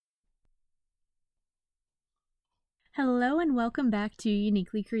Hello and welcome back to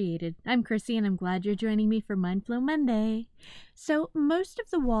Uniquely Created. I'm Chrissy and I'm glad you're joining me for Mindflow Monday. So, most of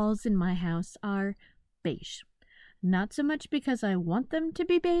the walls in my house are beige. Not so much because I want them to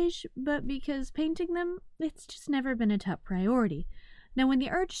be beige, but because painting them, it's just never been a top priority. Now, when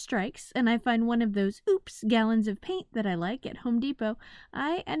the urge strikes and I find one of those gallons of paint that I like at Home Depot,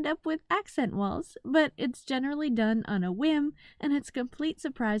 I end up with accent walls, but it's generally done on a whim, and it's a complete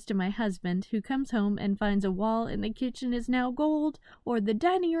surprise to my husband, who comes home and finds a wall in the kitchen is now gold, or the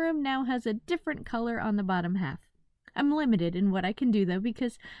dining room now has a different color on the bottom half. I'm limited in what I can do, though,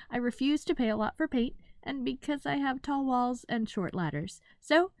 because I refuse to pay a lot for paint, and because I have tall walls and short ladders.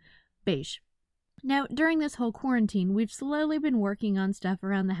 So, beige. Now, during this whole quarantine, we've slowly been working on stuff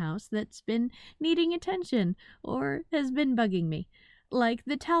around the house that's been needing attention or has been bugging me, like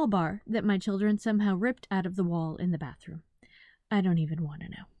the towel bar that my children somehow ripped out of the wall in the bathroom. I don't even want to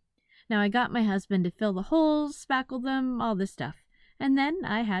know. Now, I got my husband to fill the holes, spackle them, all this stuff, and then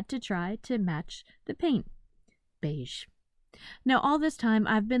I had to try to match the paint. Beige. Now, all this time,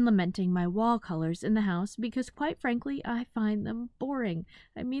 I've been lamenting my wall colors in the house because, quite frankly, I find them boring.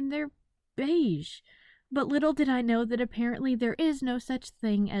 I mean, they're beige. But little did I know that apparently there is no such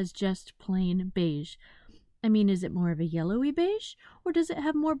thing as just plain beige. I mean, is it more of a yellowy beige, or does it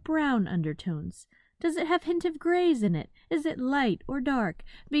have more brown undertones? Does it have hint of grays in it? Is it light or dark?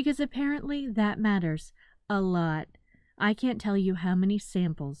 Because apparently that matters a lot. I can't tell you how many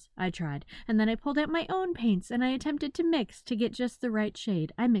samples I tried, and then I pulled out my own paints and I attempted to mix to get just the right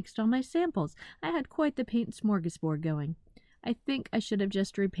shade. I mixed all my samples. I had quite the paint smorgasbord going. I think I should have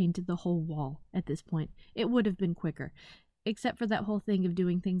just repainted the whole wall at this point. It would have been quicker, except for that whole thing of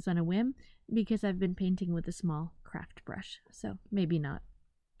doing things on a whim, because I've been painting with a small craft brush, so maybe not.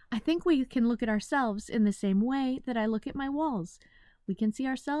 I think we can look at ourselves in the same way that I look at my walls. We can see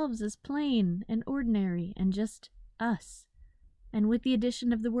ourselves as plain and ordinary and just us. And with the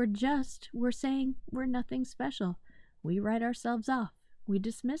addition of the word just, we're saying we're nothing special. We write ourselves off. We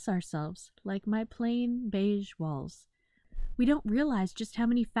dismiss ourselves like my plain beige walls. We don't realize just how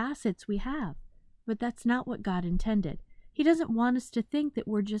many facets we have, but that's not what God intended. He doesn't want us to think that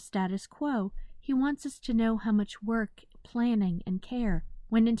we're just status quo. He wants us to know how much work, planning, and care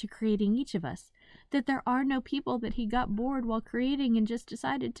went into creating each of us, that there are no people that he got bored while creating and just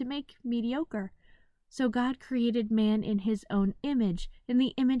decided to make mediocre. So God created man in his own image. In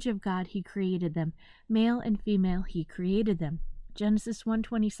the image of God he created them. Male and female he created them. Genesis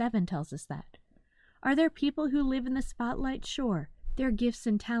 1:27 tells us that. Are there people who live in the spotlight? Sure. Their gifts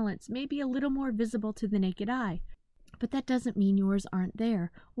and talents may be a little more visible to the naked eye, but that doesn't mean yours aren't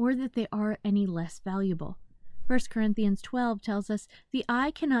there, or that they are any less valuable. 1 Corinthians 12 tells us, the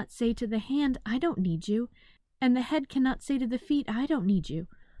eye cannot say to the hand, I don't need you, and the head cannot say to the feet, I don't need you.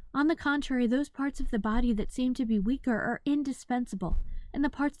 On the contrary, those parts of the body that seem to be weaker are indispensable, and the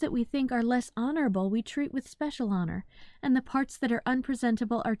parts that we think are less honorable we treat with special honor, and the parts that are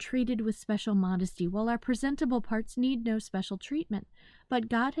unpresentable are treated with special modesty, while our presentable parts need no special treatment. But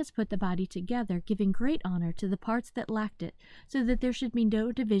God has put the body together, giving great honor to the parts that lacked it, so that there should be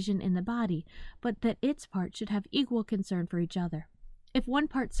no division in the body, but that its parts should have equal concern for each other. If one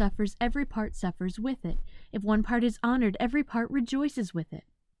part suffers, every part suffers with it. If one part is honored, every part rejoices with it.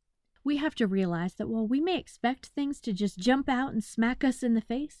 We have to realize that while we may expect things to just jump out and smack us in the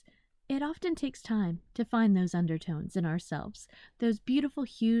face, it often takes time to find those undertones in ourselves, those beautiful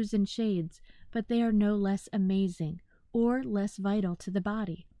hues and shades, but they are no less amazing or less vital to the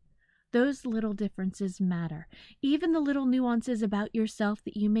body. Those little differences matter. Even the little nuances about yourself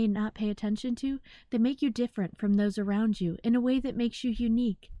that you may not pay attention to, that make you different from those around you in a way that makes you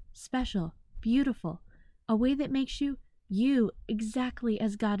unique, special, beautiful, a way that makes you exactly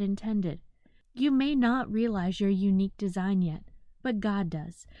as God intended. You may not realize your unique design yet, but God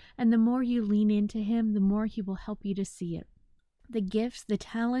does, and the more you lean into him, the more he will help you to see it. The gifts, the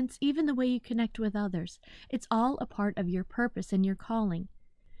talents, even the way you connect with others, it's all a part of your purpose and your calling.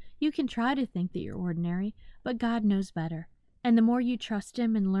 You can try to think that you're ordinary, but God knows better, and the more you trust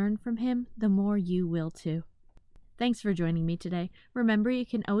him and learn from him, the more you will too. Thanks for joining me today. Remember, you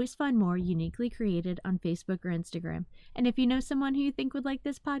can always find more Uniquely Created on Facebook or Instagram. And if you know someone who you think would like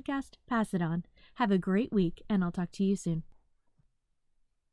this podcast, pass it on. Have a great week, and I'll talk to you soon.